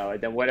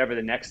 And then whatever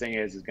the next thing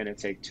is going to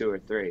take 2 or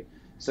 3.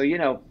 So,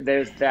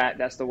 there's that.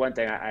 That's the one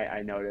thing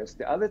I noticed.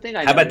 The other thing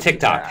How about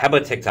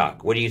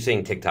TikTok? What are you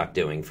seeing TikTok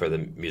doing for the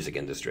music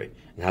industry?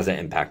 And how's that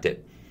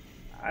impacted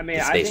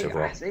the space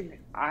overall?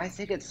 I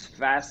think it's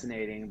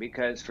fascinating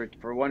because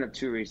for one of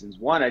 2 reasons.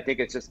 One, I think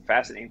it's just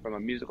fascinating from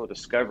a musical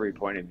discovery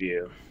point of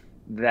view,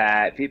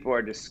 that people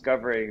are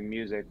discovering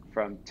music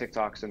from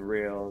TikToks and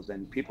Reels,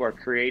 and people are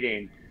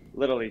creating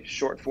literally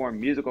short form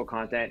musical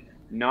content,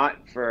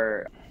 not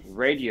for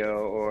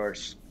radio or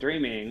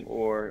streaming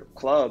or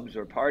clubs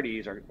or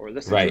parties or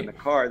listening in the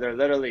car. They're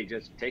literally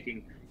just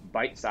taking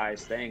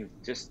bite-sized things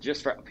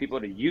just for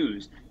people to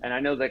use. And I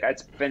know, like,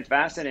 it's been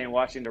fascinating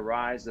watching the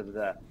rise of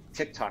the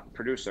TikTok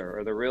producer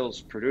or the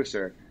Reels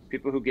producer,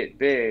 people who get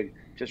big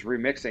just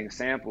remixing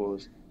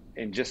samples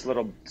in just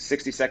little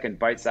 60-second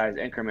bite-sized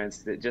increments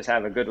that just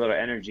have a good little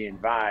energy and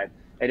vibe.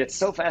 And it's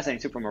so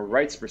fascinating too from a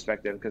rights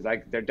perspective, because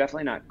they're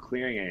definitely not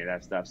clearing any of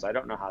that stuff. So I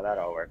don't know how that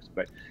all works,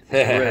 but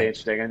it's really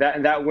interesting. And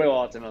that will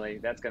ultimately,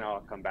 that's going to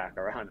all come back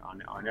around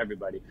on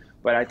everybody.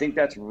 But I think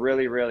that's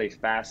really, really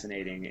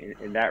fascinating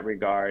in that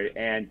regard.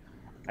 And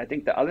I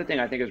think the other thing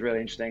I think is really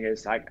interesting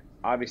is, like,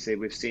 obviously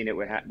we've seen it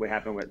would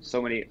happen with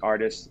so many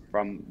artists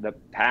from the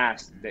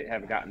past that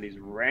have gotten these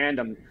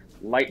random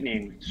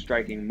lightning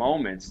striking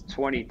moments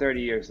 20, 30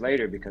 years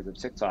later because of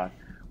TikTok,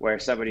 where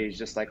somebody's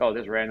just like, oh,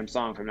 this random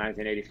song from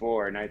 1984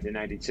 or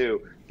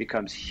 1992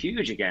 becomes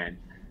huge again.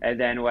 And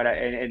then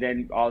and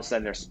then all of a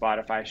sudden their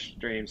Spotify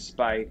streams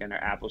spike, and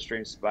their Apple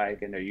streams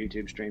spike, and their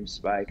YouTube streams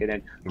spike, and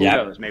then who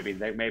knows, maybe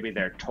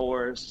their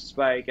tours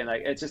spike. And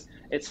like,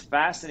 it's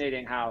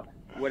fascinating how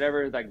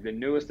whatever, like, the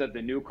newest of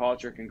the new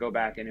culture can go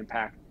back and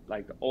impact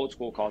like the old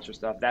school culture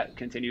stuff that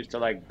continues to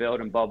like build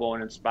and bubble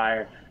and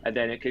inspire, and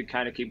then it could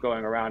kind of keep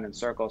going around in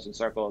circles and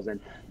circles, and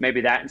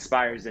maybe that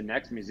inspires the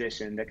next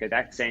musician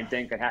that same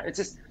thing could happen.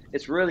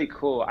 It's really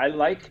cool. I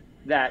like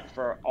that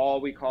for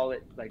all we call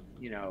it, like,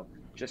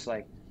 just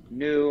like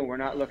new, we're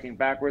not looking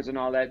backwards and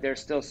all that. There's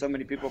still so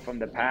many people from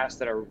the past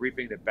that are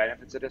reaping the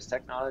benefits of this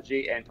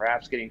technology and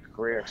perhaps getting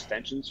career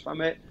extensions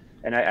from it.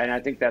 And I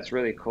think that's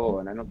really cool.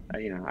 And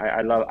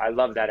I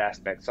love that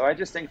aspect. So I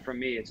just think for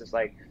me, it's just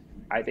like,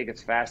 I think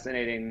it's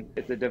fascinating.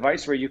 It's a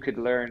device where you could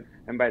learn,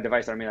 and by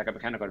device, I don't mean like a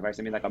mechanical device,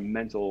 I mean like a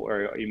mental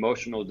or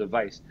emotional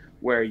device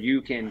where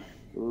you can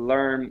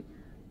learn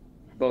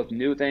both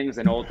new things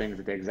and old things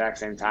at the exact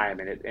same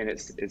time, and it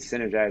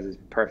synergizes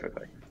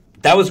perfectly.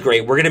 That was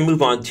great. We're going to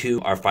move on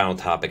to our final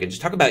topic and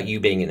just talk about you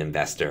being an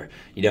investor.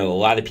 A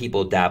lot of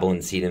people dabble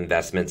in seed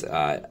investments.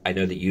 I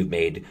know that you've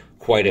made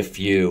quite a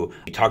few.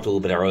 You talked a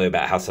little bit earlier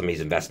about how some of these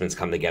investments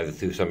come together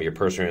through some of your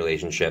personal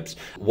relationships.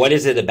 What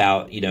is it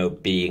about,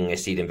 being a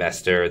seed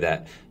investor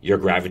that you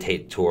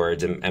gravitate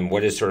towards, and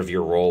what is sort of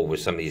your role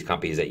with some of these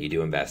companies that you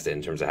do invest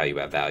in terms of how you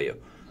add value?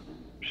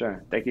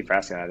 Sure. Thank you for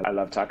asking. I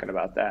love talking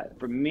about that.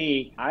 For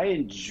me, I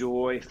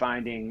enjoy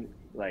finding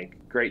like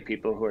great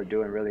people who are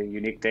doing really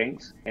unique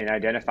things and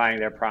identifying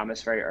their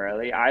promise very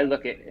early. I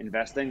look at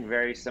investing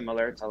very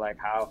similar to like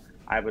how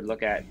I would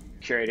look at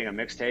curating a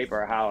mixtape,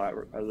 or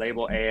how a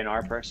label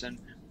A&R person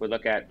would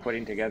look at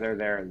putting together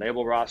their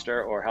label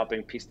roster or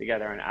helping piece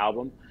together an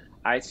album.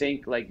 I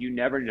think like you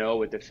never know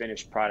what the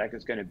finished product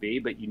is going to be,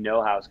 but you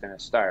know how it's going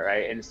to start,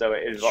 right? And so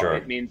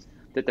it means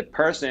that the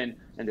person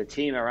and the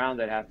team around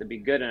it have to be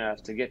good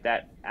enough to get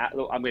that.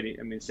 I'm going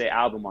to say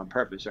album on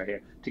purpose right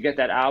here, to get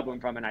that album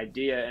from an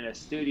idea in a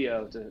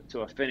studio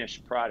to a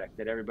finished product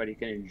that everybody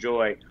can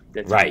enjoy.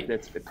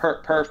 That's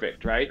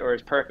perfect, right? Or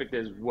as perfect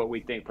as what we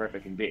think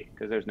perfect can be,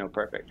 because there's no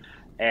perfect.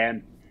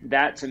 And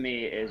that to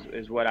me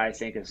is what I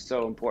think is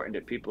so important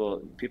that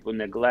people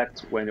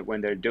neglect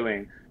when they're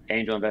doing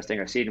angel investing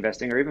or seed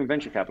investing or even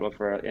venture capital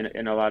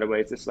in a lot of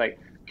ways. It's like,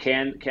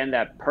 can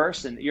that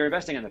person, you're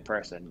investing in the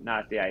person,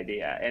 not the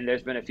idea. And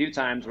there's been a few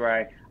times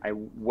where I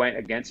went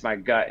against my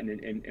gut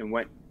and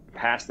went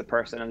past the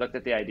person and looked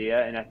at the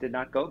idea, and that did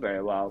not go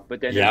very well. But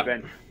then there's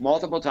been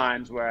multiple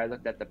times where I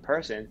looked at the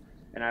person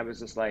and I was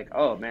just like,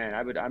 oh man,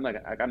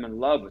 I'm in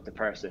love with the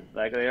person.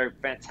 Like, they're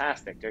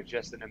fantastic. They're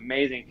just an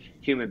amazing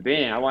human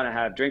being. I want to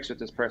have drinks with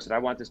this person. I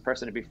want this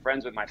person to be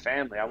friends with my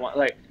family. I want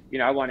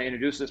to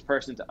introduce this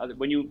person to other.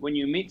 When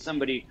you meet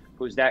somebody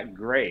who's that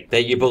great,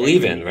 that you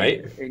believe in,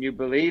 right? And you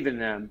believe in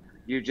them,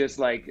 you just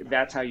like,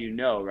 that's how you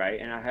know,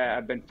 right? And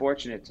I've been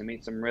fortunate to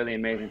meet some really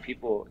amazing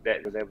people that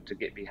I was able to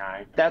get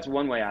behind. That's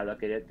one way I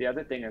look at it. The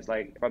other thing is,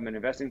 like, from an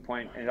investing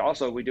point, and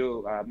also we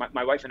do,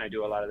 my wife and I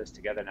do a lot of this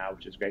together now,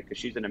 which is great because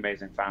she's an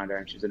amazing founder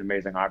and she's an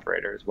amazing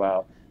operator as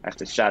well. I have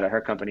to shout out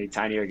her company,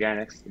 Tiny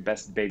Organics, the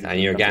best baby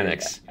Tiny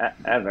Organics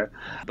ever.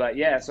 But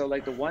yeah, so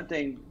like the one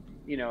thing,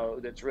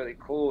 that's really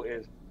cool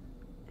is,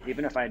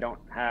 even if I don't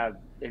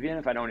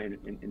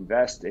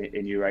invest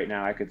in you right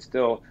now, I could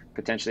still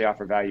potentially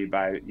offer value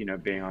by,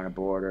 being on a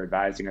board or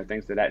advising or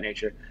things of that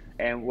nature.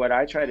 And what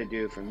I try to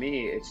do, for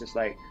me, it's just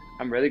like,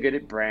 I'm really good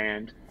at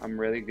brand, I'm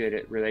really good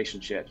at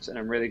relationships, and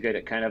I'm really good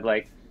at kind of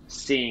like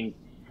seeing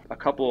a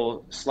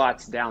couple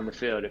slots down the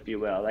field, if you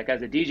will. Like,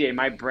 as a DJ,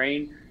 my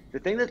brain, the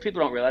thing that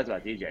people don't realize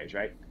about DJs,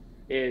 right,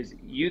 is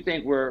you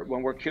think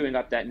when we're queuing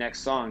up that next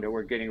song, that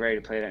we're getting ready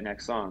to play that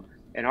next song.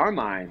 In our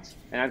minds,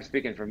 and I'm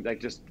speaking from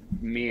like just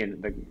me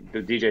and the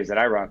DJs that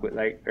I rock with,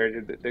 like, or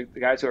the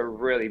guys who are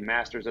really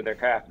masters of their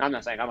craft. I'm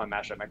not saying I'm a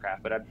master of my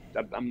craft, but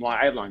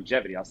I have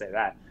longevity. I'll say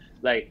that.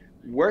 Like,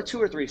 we're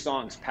 2 or 3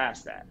 songs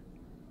past that.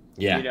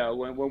 Yeah.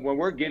 When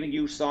we're giving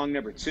you song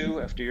number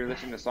 2 after you're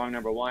listening to song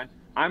number 1,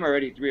 I'm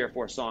already 3 or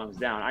 4 songs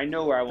down. I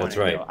know where I want to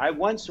go. I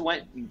once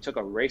went and took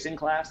a racing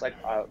class, like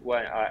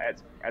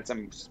at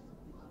some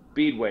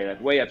speedway,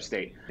 like way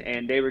upstate,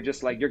 and they were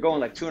just like, you're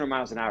going like 200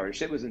 miles an hour. The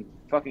shit was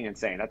fucking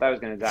insane. I thought I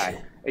was gonna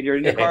die. And you're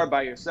in the car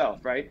by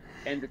yourself, right?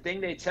 And the thing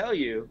they tell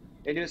you,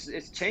 and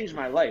it's changed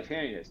my life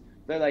hearing this.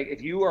 They're like,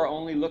 if you are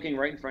only looking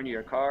right in front of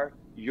your car,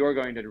 you're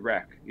going to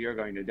wreck. You're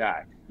going to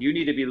die. You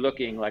need to be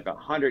looking like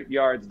 100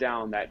 yards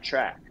down that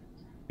track,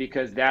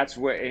 because that's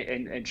where,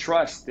 and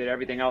trust that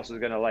everything else is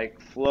gonna like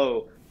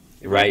flow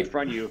right in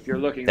front of you if you're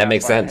looking that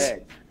makes sense.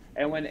 Ahead.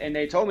 And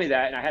they told me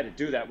that, and I had to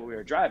do that when we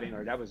were driving,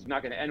 or that was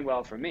not going to end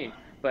well for me.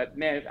 But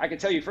man, I can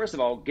tell you, first of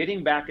all,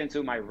 getting back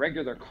into my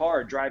regular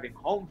car driving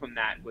home from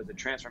that was a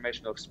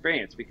transformational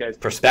experience, because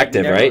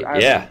perspective,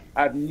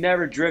 I've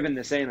never driven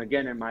the same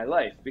again in my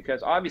life,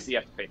 because obviously you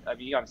have to pay. I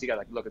mean, you obviously got to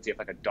like look and see if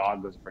like a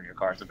dog goes in front of your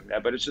car or something like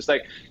that. But it's just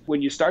like,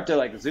 when you start to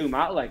like zoom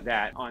out like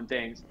that on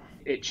things,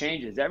 it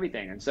changes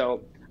everything. And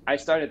so I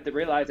started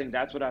realizing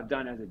that's what I've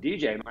done as a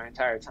DJ my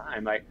entire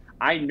time. Like,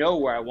 I know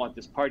where I want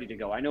this party to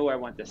go. I know where I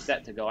want this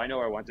set to go. I know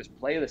where I want this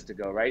playlist to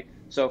go, right?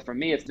 So for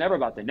me, it's never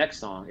about the next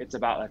song. It's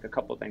about like a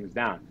couple things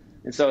down.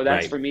 And so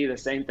that's for me the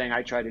same thing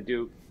I try to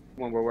do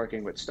when we're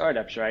working with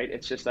startups, right?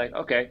 It's just like,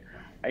 okay,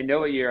 I know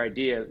what your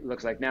idea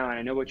looks like now, and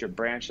I know what your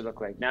brand should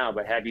look like now,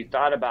 but have you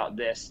thought about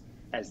this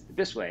as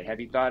this way? Have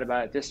you thought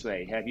about it this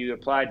way? Have you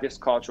applied this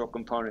cultural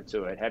component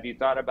to it? Have you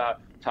thought about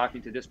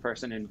talking to this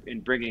person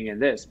and bringing in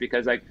this?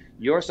 Because like,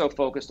 you're so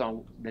focused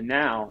on the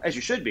now, as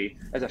you should be,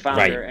 as a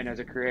founder and as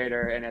a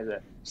creator and as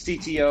a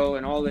CTO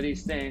and all of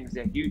these things,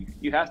 that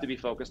you have to be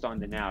focused on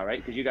the now,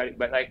 right? Because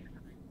but like,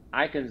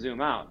 I can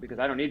zoom out because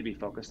I don't need to be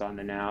focused on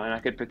the now, and I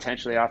could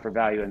potentially offer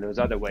value in those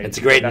other ways. It's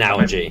a great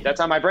analogy. That's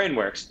how my brain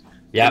works.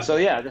 Yeah. So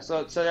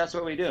that's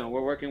what we do.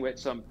 We're working with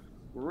some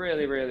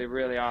really, really,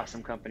 really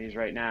awesome companies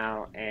right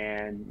now,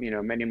 and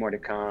many more to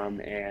come.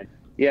 And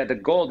yeah,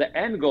 the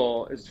end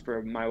goal is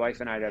for my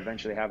wife and I to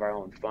eventually have our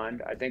own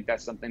fund. I think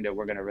that's something that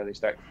we're going to really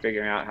start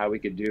figuring out how we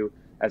could do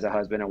as a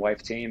husband and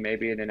wife team,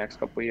 maybe in the next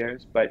couple of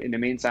years. But in the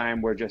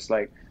meantime, we're just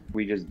like,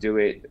 we just do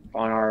it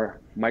on our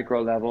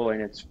micro level, and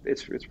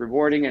it's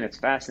rewarding, and it's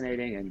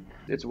fascinating, and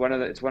it's one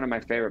of my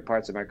favorite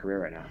parts of my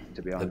career right now,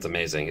 to be honest. That's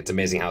amazing. It's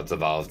amazing how it's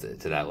evolved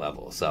to that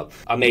level. So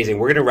amazing.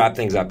 We're going to wrap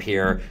things up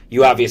here.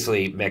 You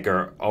obviously, Mick,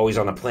 are always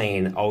on a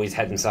plane, always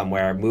heading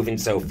somewhere, moving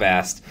so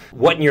fast.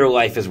 What in your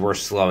life is worth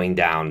slowing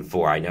down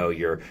for? I know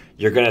you're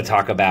going to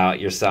talk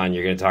about your son.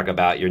 You're going to talk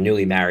about your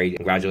newly married.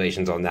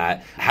 Congratulations on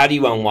that. How do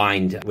you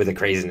unwind with the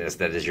craziness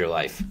that is your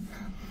life?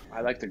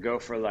 I like to go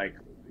for like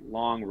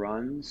long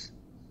runs.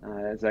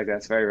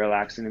 That's very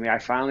relaxing to me. I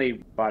finally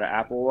bought an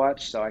Apple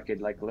Watch so I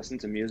could like listen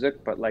to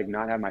music, but like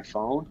not have my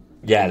phone.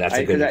 Yeah, that's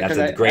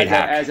a great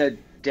hack. As a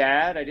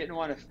dad, I didn't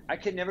want to. I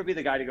could never be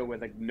the guy to go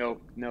with like no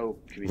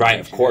communication. Right,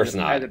 of course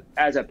not.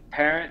 As a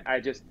parent, I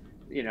just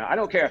you know, I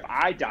don't care if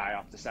I die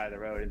off the side of the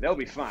road and they'll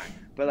be fine.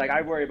 But like,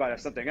 I worry about if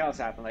something else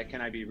happened, like,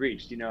 can I be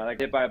reached? You know, like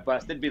hit by a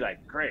bus, they'd be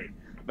like, great.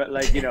 But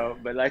like, you know,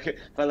 but like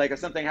if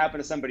something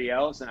happened to somebody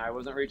else and I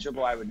wasn't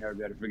reachable, I would never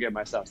be able to forgive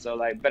myself. So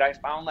like, but I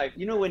found like,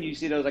 you know, when you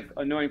see those like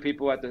annoying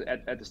people at the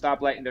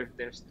stoplight and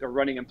they're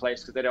running in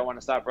place because they don't want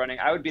to stop running,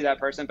 I would be that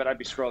person, but I'd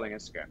be scrolling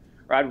Instagram,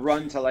 or I'd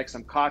run to like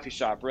some coffee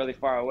shop really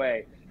far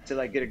away to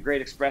like get a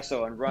great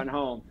espresso and run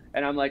home.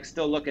 And I'm like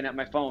still looking at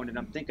my phone and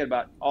I'm thinking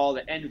about all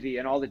the envy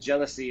and all the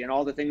jealousy and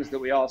all the things that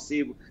we all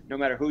see, no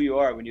matter who you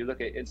are, when you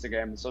look at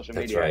Instagram and social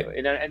media.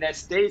 Right. And that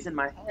stays in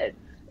my head.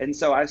 And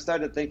so I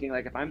started thinking,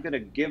 like, if I'm going to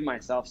give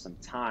myself some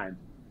time,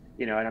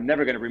 you know, and I'm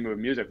never going to remove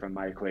music from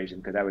my equation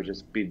because that would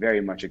just be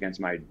very much against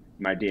my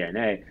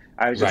DNA.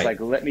 I was just like,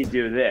 let me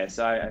do this.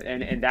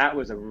 And that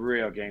was a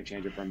real game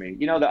changer for me.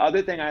 You know, the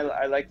other thing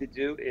I like to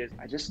do is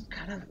I just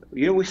kind of,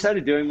 you know, we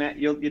started doing, Matt,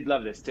 you'd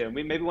love this too.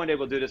 Maybe one day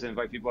we'll do this and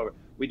invite people over.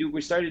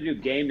 We started to do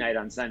game night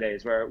on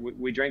Sundays where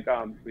we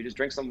just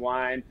drink some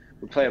wine.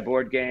 We play a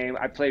board game.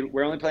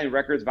 We're only playing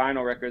records,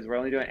 vinyl records. We're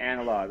only doing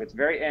analog. It's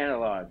very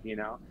analog, you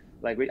know.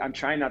 Like I'm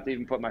trying not to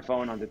even put my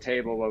phone on the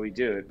table while we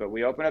do it, but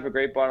we open up a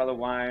great bottle of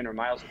wine, or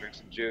Miles will drink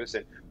some juice,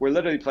 and we're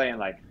literally playing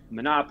like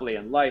Monopoly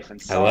and Life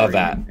and Sorry. I love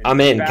that. I'm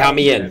in. Count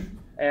me in.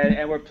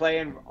 And we're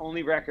playing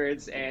only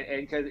records,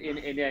 and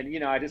you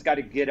know, I just got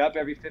to get up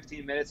every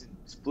 15 minutes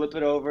and flip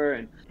it over,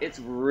 and it's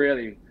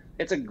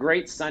a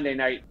great Sunday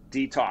night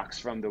detox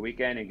from the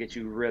weekend and get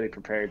you really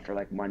prepared for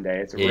like Monday.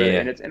 It's really,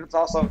 and it's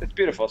also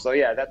beautiful. So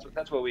yeah,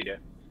 that's what we do.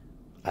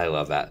 I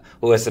love that.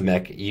 Well, listen,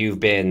 Mick, you've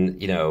been,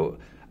 you know,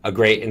 a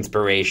great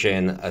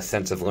inspiration, a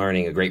sense of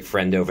learning, a great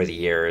friend over the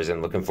years,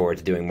 and looking forward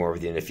to doing more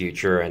with you in the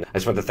future. And I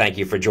just want to thank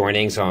you for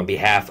joining. So on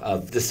behalf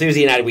of the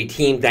Suzy and Adweek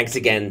team, thanks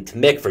again to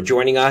Mick for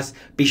joining us.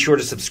 Be sure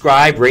to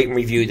subscribe, rate, and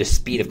review the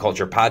Speed of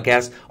Culture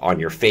podcast on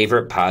your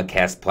favorite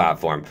podcast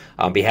platform.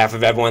 On behalf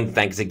of everyone,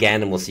 thanks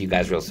again, and we'll see you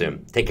guys real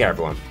soon. Take care,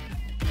 everyone.